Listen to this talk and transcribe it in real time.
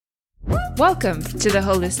Welcome to the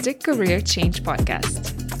Holistic Career Change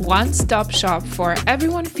Podcast, one-stop shop for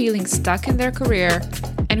everyone feeling stuck in their career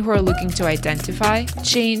and who are looking to identify,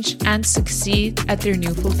 change, and succeed at their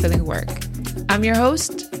new fulfilling work. I'm your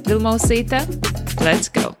host, Vilma Oseita. Let's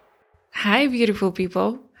go. Hi, beautiful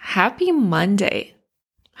people. Happy Monday.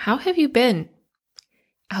 How have you been?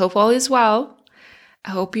 I hope all is well.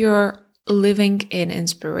 I hope you're living in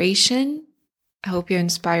inspiration. I hope you're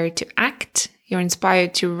inspired to act, you're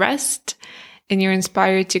inspired to rest, and you're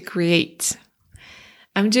inspired to create.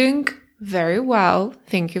 I'm doing very well.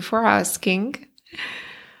 Thank you for asking.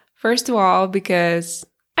 First of all, because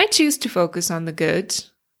I choose to focus on the good.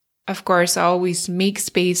 Of course, I always make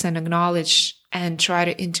space and acknowledge and try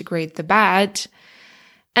to integrate the bad.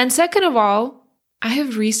 And second of all, I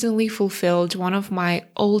have recently fulfilled one of my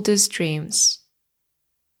oldest dreams.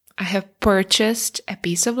 I have purchased a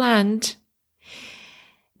piece of land.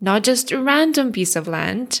 Not just a random piece of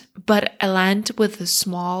land, but a land with a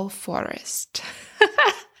small forest.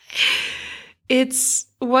 It's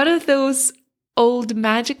one of those old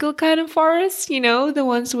magical kind of forests, the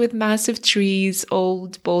ones with massive trees,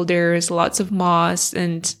 old boulders, lots of moss,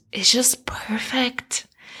 and it's just perfect.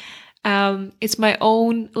 It's my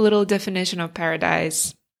own little definition of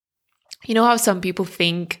paradise. You know how some people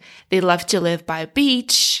think they love to live by a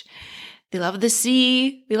beach, they love the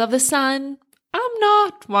sea, they love the sun. I'm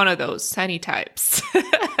not one of those sunny types.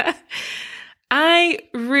 I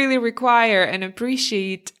really require and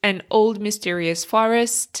appreciate an old mysterious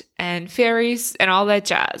forest and fairies and all that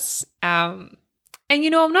jazz. And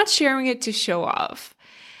I'm not sharing it to show off.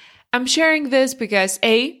 I'm sharing this because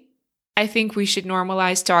I think we should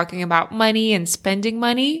normalize talking about money and spending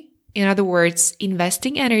money. In other words,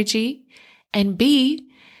 investing energy. And B,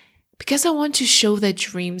 because I want to show that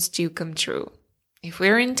dreams do come true. If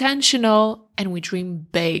we're intentional and we dream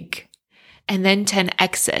big and then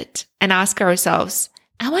 10x it and ask ourselves,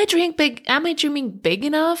 am I dreaming big? Am I dreaming big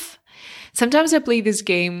enough? Sometimes I play this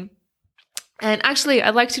game, and actually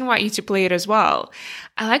I'd like to invite you to play it as well.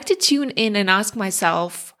 I like to tune in and ask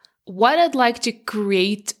myself what I'd like to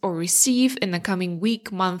create or receive in the coming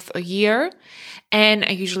week, month, or year. And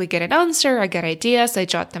I usually get an answer, I get ideas, I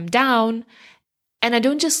jot them down, and I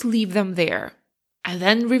don't just leave them there. I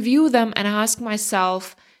then review them and ask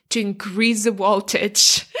myself to increase the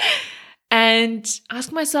voltage and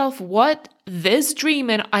ask myself what this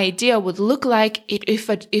dream and idea would look like if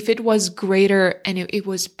it was greater and if it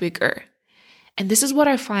was bigger. And this is what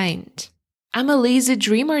I find. I'm a lazy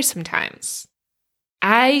dreamer sometimes.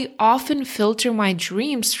 I often filter my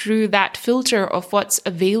dreams through that filter of what's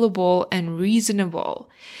available and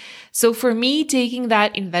reasonable. So for me, taking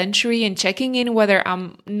that inventory and checking in whether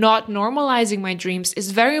I'm not normalizing my dreams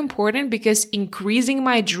is very important because increasing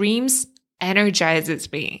my dreams energizes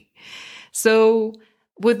me. So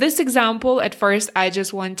with this example, at first, I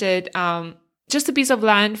just wanted just a piece of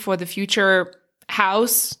land for the future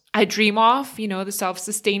house I dream of, the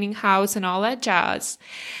self-sustaining house and all that jazz.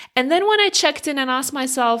 And then when I checked in and asked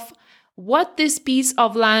myself, what this piece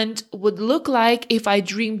of land would look like if I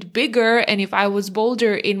dreamed bigger and if I was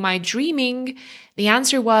bolder in my dreaming, the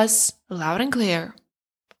answer was loud and clear.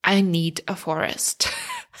 I need a forest.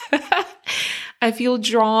 I feel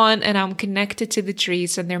drawn and I'm connected to the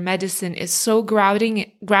trees, and their medicine is so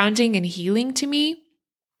grounding and healing to me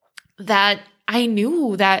that I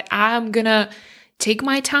knew that I'm gonna take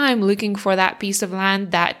my time looking for that piece of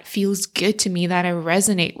land that feels good to me, that I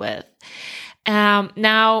resonate with.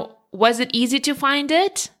 Now, was it easy to find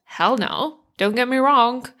it? Hell no. Don't get me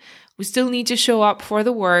wrong. We still need to show up for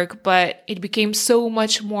the work, but it became so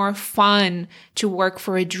much more fun to work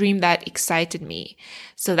for a dream that excited me.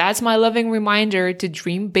 So that's my loving reminder to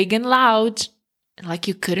dream big and loud, like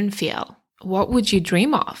you couldn't feel. What would you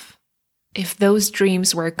dream of if those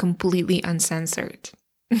dreams were completely uncensored?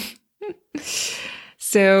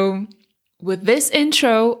 So, with this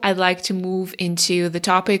intro, I'd like to move into the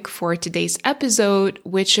topic for today's episode,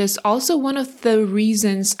 which is also one of the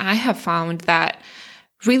reasons I have found that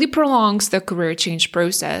really prolongs the career change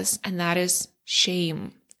process, and that is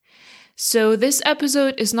shame. So this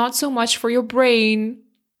episode is not so much for your brain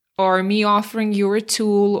or me offering you a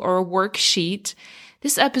tool or a worksheet.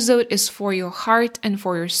 This episode is for your heart and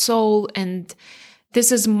for your soul, and this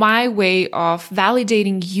is my way of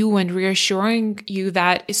validating you and reassuring you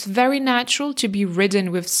that it's very natural to be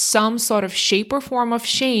ridden with some sort of shape or form of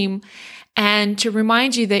shame, and to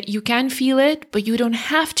remind you that you can feel it, but you don't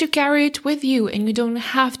have to carry it with you and you don't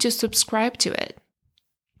have to subscribe to it.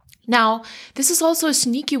 Now, this is also a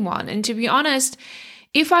sneaky one, and to be honest,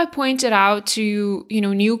 If I point it out to,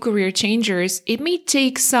 new career changers, it may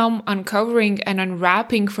take some uncovering and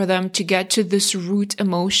unwrapping for them to get to this root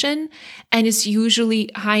emotion, and it's usually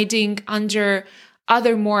hiding under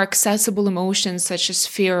other more accessible emotions such as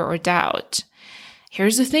fear or doubt.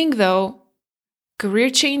 Here's the thing though, career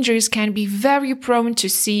changers can be very prone to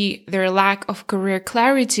see their lack of career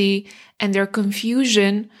clarity and their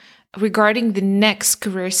confusion regarding the next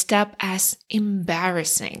career step as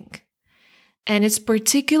embarrassing. And it's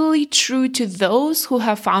particularly true to those who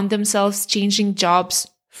have found themselves changing jobs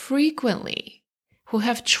frequently, who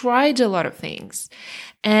have tried a lot of things.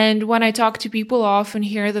 And when I talk to people, I often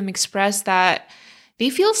hear them express that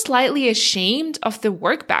they feel slightly ashamed of the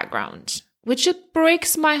work background, which it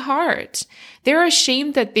breaks my heart. They're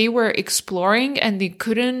ashamed that they were exploring and they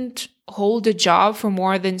couldn't hold a job for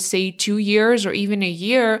more than, say, 2 years or even a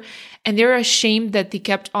year. And they're ashamed that they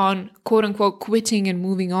kept on, quote unquote, quitting and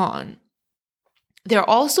moving on. They're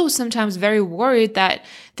also sometimes very worried that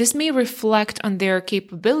this may reflect on their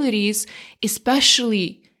capabilities,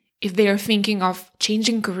 especially if they are thinking of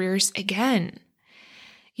changing careers again.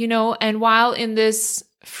 And while in this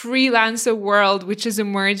freelancer world, which is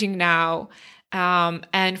emerging now,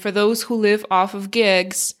 and for those who live off of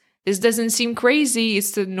gigs, this doesn't seem crazy.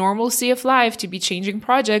 It's the normalcy of life to be changing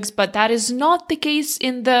projects, but that is not the case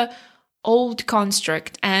in the old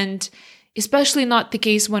construct, and especially not the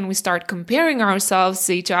case when we start comparing ourselves,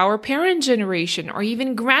 say, to our parent generation or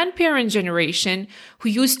even grandparent generation, who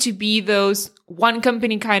used to be those one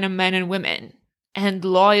company kind of men and women. And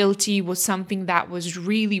loyalty was something that was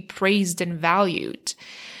really praised and valued.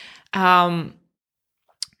 And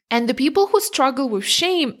the people who struggle with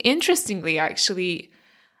shame, interestingly, actually,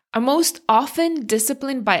 are most often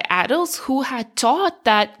disciplined by adults who had taught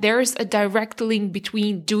that there's a direct link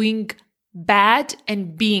between doing bad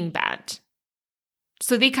and being bad.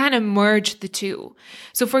 So they kind of merge the two.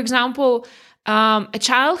 So for example, a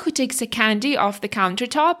child who takes a candy off the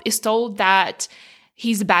countertop is told that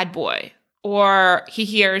he's a bad boy, or he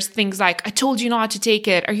hears things like, "I told you not to take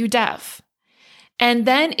it. Are you deaf?" And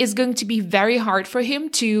then it's going to be very hard for him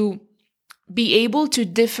to be able to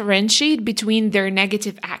differentiate between their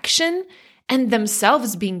negative action and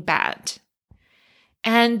themselves being bad.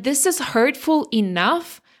 And this is hurtful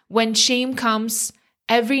enough when shame comes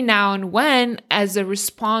every now and when as a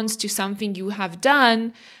response to something you have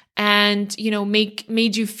done and,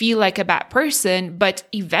 made you feel like a bad person. But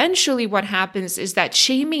eventually what happens is that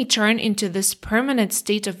shame may turn into this permanent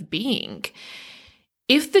state of being.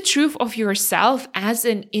 If the truth of yourself as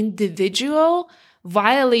an individual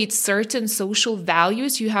violates certain social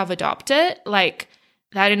values you have adopted, like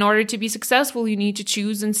that in order to be successful, you need to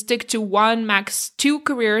choose and stick to 1, max 2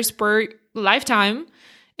 careers per lifetime,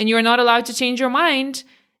 and you're not allowed to change your mind,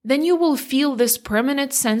 then you will feel this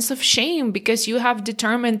permanent sense of shame because you have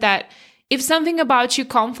determined that if something about you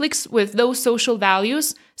conflicts with those social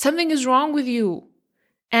values, something is wrong with you.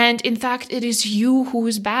 And in fact, it is you who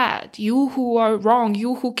is bad, you who are wrong,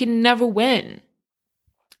 you who can never win.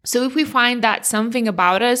 So if we find that something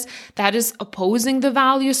about us that is opposing the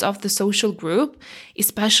values of the social group,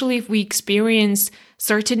 especially if we experience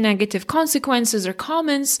certain negative consequences or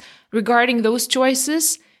comments regarding those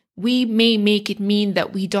choices, we may make it mean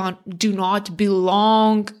that we do not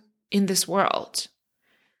belong in this world.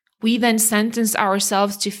 We then sentence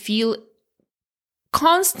ourselves to feel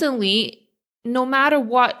constantly, no matter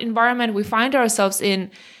what environment we find ourselves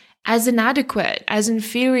in, as inadequate, as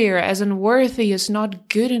inferior, as unworthy, as not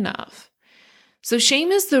good enough. So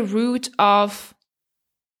shame is the root of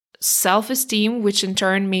self-esteem, which in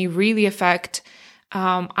turn may really affect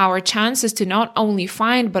our chances to not only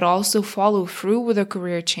find, but also follow through with a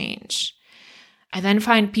career change. I then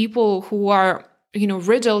find people who are,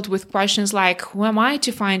 riddled with questions like, who am I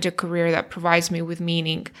to find a career that provides me with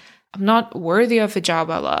meaning? I'm not worthy of a job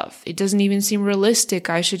I love. It doesn't even seem realistic.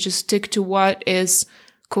 I should just stick to what is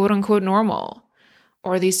quote unquote normal.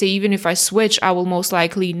 Or they say, even if I switch, I will most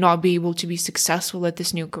likely not be able to be successful at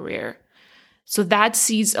this new career. So that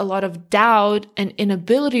seeds a lot of doubt and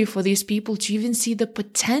inability for these people to even see the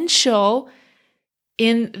potential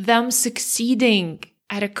in them succeeding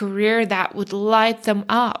at a career that would light them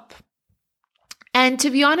up. And to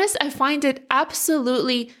be honest, I find it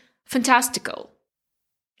absolutely fantastical.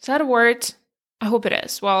 Is that a word? I hope it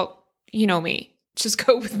is. Well, you know me. Just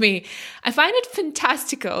go with me. I find it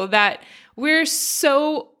fantastical that we're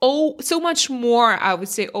so much more, I would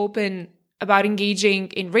say, open about engaging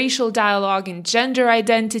in racial dialogue and gender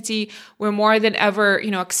identity. We're more than ever,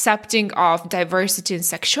 accepting of diversity and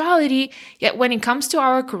sexuality. Yet when it comes to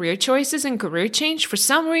our career choices and career change, for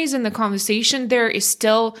some reason, the conversation there is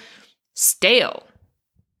still stale.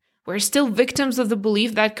 We're still victims of the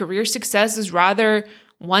belief that career success is rather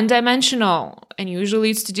one-dimensional, and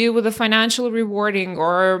usually it's to do with the financial rewarding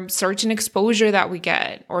or certain exposure that we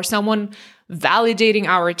get or someone validating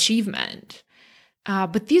our achievement.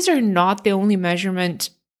 But these are not the only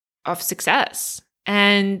measurement of success.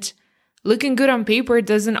 And looking good on paper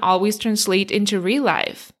doesn't always translate into real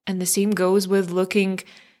life. And the same goes with looking,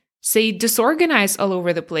 say, disorganized all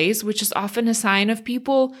over the place, which is often a sign of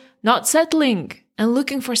people not settling and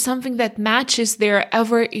looking for something that matches their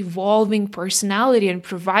ever-evolving personality and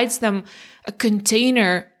provides them a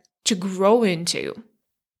container to grow into.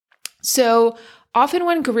 So often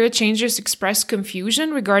when career changers express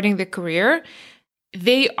confusion regarding the career,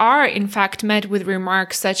 they are in fact met with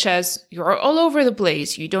remarks such as, "You're all over the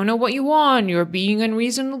place, you don't know what you want, you're being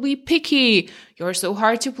unreasonably picky, you're so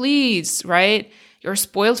hard to please," right? "You're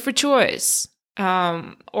spoiled for choice."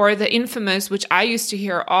 Or the infamous, which I used to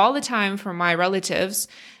hear all the time from my relatives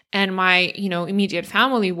and my, immediate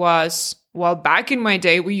family was, "Well, back in my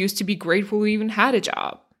day, we used to be grateful we even had a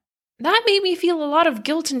job." That made me feel a lot of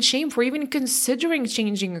guilt and shame for even considering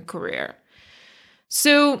changing a career.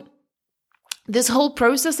 So this whole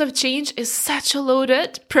process of change is such a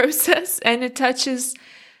loaded process, and it touches,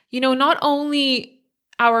 not only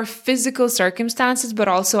our physical circumstances, but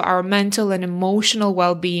also our mental and emotional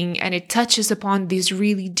well-being. And it touches upon these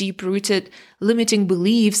really deep-rooted limiting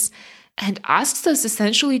beliefs and asks us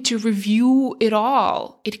essentially to review it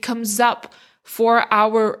all. It comes up for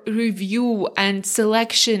our review and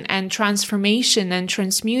selection and transformation and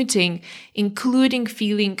transmuting, including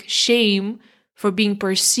feeling shame for being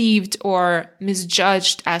perceived or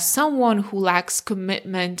misjudged as someone who lacks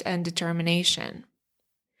commitment and determination.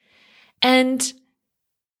 And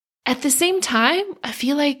at the same time, I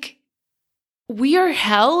feel like we are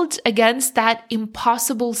held against that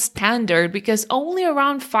impossible standard because only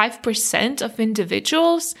around 5% of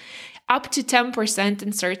individuals, up to 10%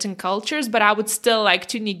 in certain cultures, but I would still like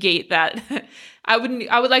to negate that. I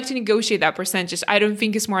would like to negotiate that percentage. I don't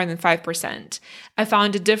think it's more than 5%. I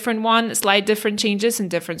found a different one, slight different changes in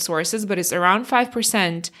different sources, but it's around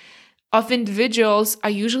 5% of individuals are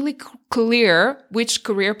usually clear which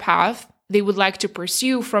career path they would like to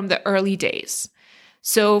pursue from the early days.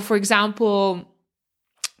 So, for example,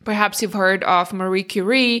 perhaps you've heard of Marie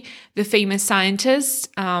Curie, the famous scientist.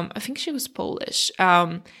 I think she was Polish.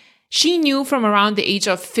 She knew from around the age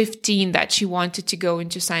of 15 that she wanted to go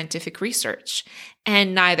into scientific research.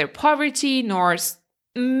 And neither poverty nor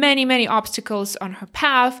many, many obstacles on her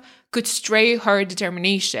path could stray her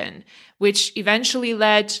determination, which eventually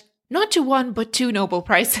led not to one, but two Nobel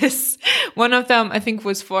Prizes. One of them, I think,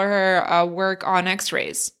 was for her work on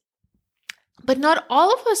X-rays. But not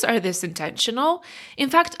all of us are this intentional. In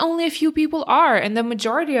fact, only a few people are, and the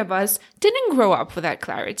majority of us didn't grow up with that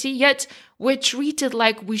clarity, yet we're treated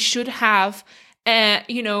like we should have,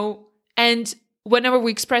 and whenever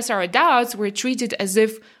we express our doubts, we're treated as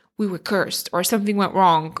if we were cursed or something went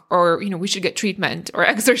wrong, or, we should get treatment or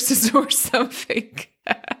exorcism or something.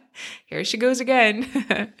 Here she goes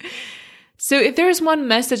again. So if there's one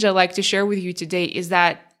message I'd like to share with you today is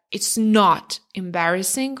that it's not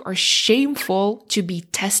embarrassing or shameful to be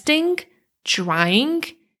testing, trying,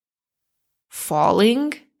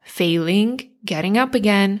 falling, failing, getting up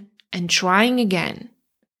again, and trying again.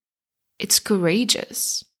 It's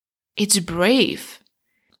courageous. It's brave.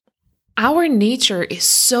 Our nature is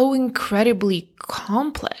so incredibly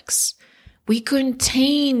complex. We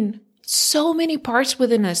contain so many parts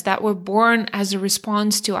within us that were born as a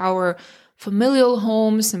response to our familial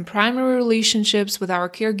homes and primary relationships with our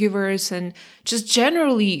caregivers and just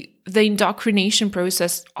generally the indoctrination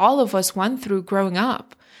process all of us went through growing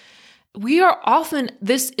up. We are often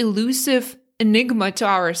this elusive enigma to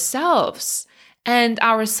ourselves, and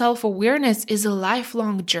our self-awareness is a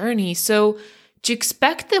lifelong journey. So to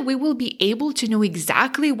expect that we will be able to know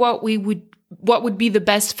exactly what would be the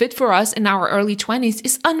best fit for us in our early 20s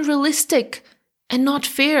is unrealistic and not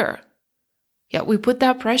fair. Yet we put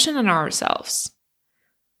that pressure on ourselves.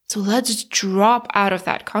 So let's drop out of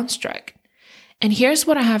that construct. And here's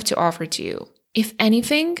what I have to offer to you. If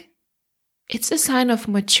anything, it's a sign of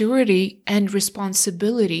maturity and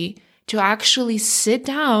responsibility to actually sit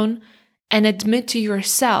down and admit to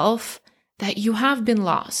yourself that you have been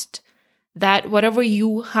lost, that whatever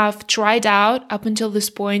you have tried out up until this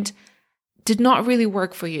point did not really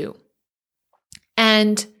work for you.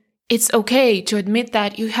 And it's okay to admit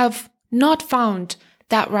that you have not found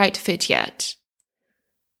that right fit yet.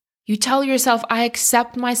 You tell yourself, I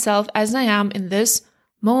accept myself as I am in this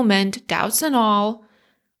moment, doubts and all.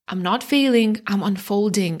 I'm not failing, I'm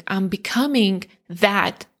unfolding, I'm becoming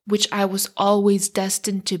that which I was always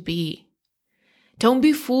destined to be. Don't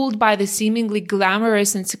be fooled by the seemingly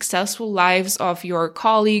glamorous and successful lives of your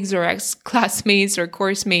colleagues or ex-classmates or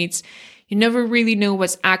course mates. You never really know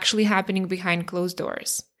what's actually happening behind closed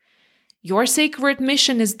doors. Your sacred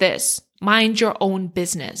mission is this: mind your own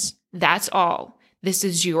business. That's all. This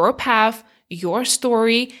is your path, your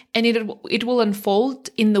story, and it will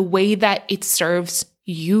unfold in the way that it serves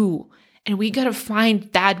you. And we got to find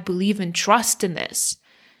that belief and trust in this.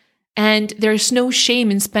 And there's no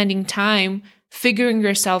shame in spending time figuring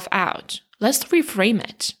yourself out. Let's reframe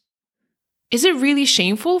it. Is it really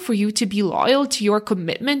shameful for you to be loyal to your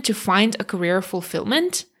commitment to find a career of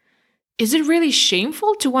fulfillment? Is it really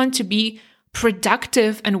shameful to want to be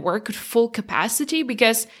productive and work at full capacity?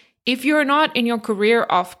 Because if you're not in your career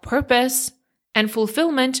of purpose and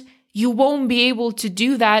fulfillment, you won't be able to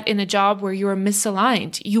do that in a job where you're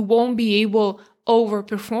misaligned. You won't be able to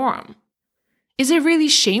overperform. Is it really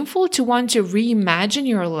shameful to want to reimagine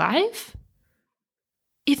your life?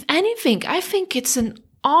 If anything, I think it's an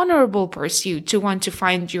honorable pursuit to want to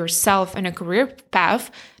find yourself in a career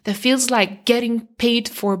path that feels like getting paid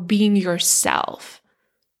for being yourself.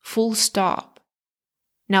 Full stop.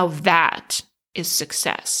 Now that is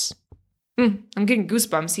success. I'm getting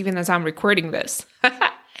goosebumps even as I'm recording this.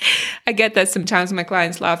 I get that sometimes my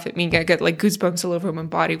clients laugh at me. I get like goosebumps all over my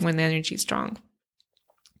body when the energy is strong.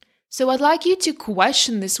 So I'd like you to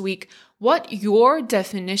question this week what your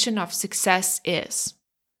definition of success is.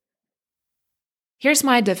 Here's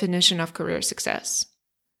my definition of career success: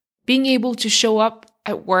 being able to show up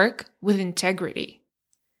at work with integrity,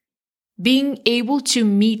 being able to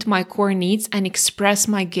meet my core needs and express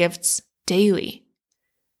my gifts daily,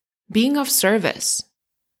 being of service,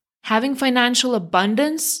 having financial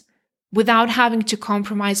abundance without having to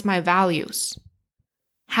compromise my values,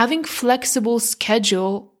 having flexible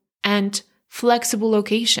schedule and flexible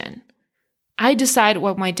location. I decide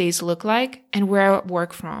what my days look like and where I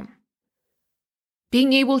work from.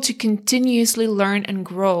 Being able to continuously learn and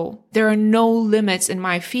grow. There are no limits in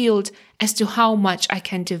my field as to how much I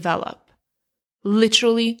can develop.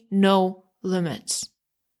 Literally no limits.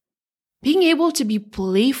 Being able to be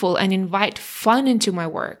playful and invite fun into my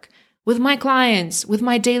work, with my clients, with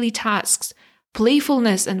my daily tasks.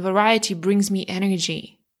 Playfulness and variety brings me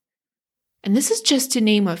energy. And this is just to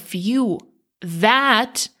name a few.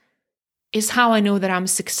 That is how I know that I'm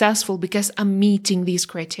successful, because I'm meeting these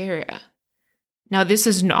criteria. Now, this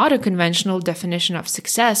is not a conventional definition of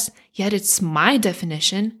success, yet it's my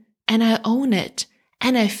definition, and I own it,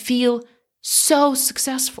 and I feel so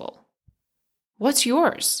successful. What's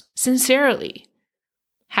yours? Sincerely.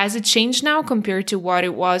 Has it changed now compared to what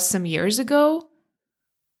it was some years ago?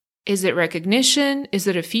 Is it recognition? Is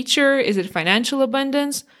it a feature? Is it financial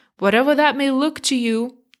abundance? Whatever that may look to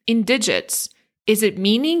you in digits. Is it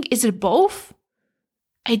meaning? Is it both?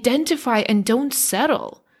 Identify and don't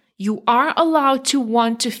settle. You are allowed to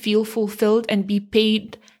want to feel fulfilled and be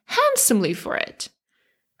paid handsomely for it.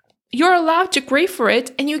 You're allowed to crave for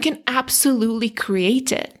it, and you can absolutely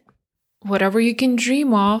create it. Whatever you can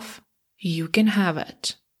dream of, you can have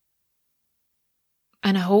it.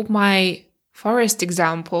 And I hope my forest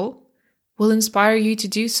example will inspire you to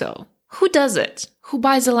do so. Who does it? Who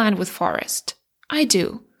buys a land with forest? I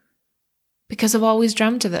do. Because I've always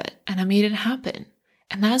dreamt of it, and I made it happen.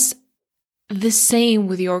 And that's the same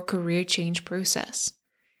with your career change process.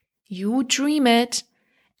 You dream it,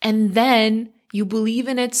 and then you believe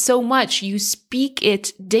in it so much, you speak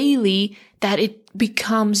it daily, that it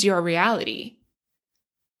becomes your reality.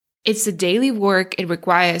 It's a daily work. It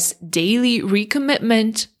requires daily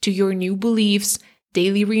recommitment to your new beliefs,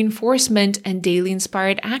 daily reinforcement, and daily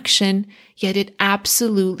inspired action, yet it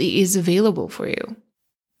absolutely is available for you.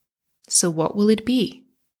 So what will it be?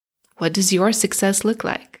 What does your success look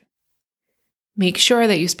like? Make sure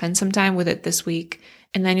that you spend some time with it this week,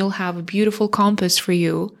 and then you'll have a beautiful compass for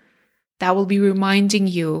you that will be reminding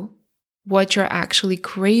you what you're actually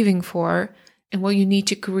craving for and what you need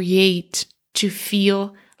to create to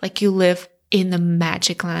feel like you live in the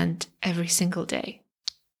magic land every single day.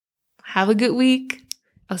 Have a good week.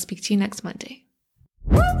 I'll speak to you next Monday.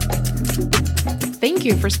 Thank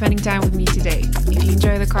you for spending time with me today. If you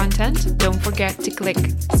enjoy the content, don't forget to click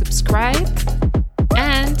subscribe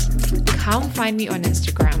and come find me on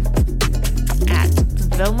Instagram at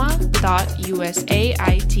vilma.usaite.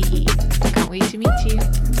 Can't wait to meet you.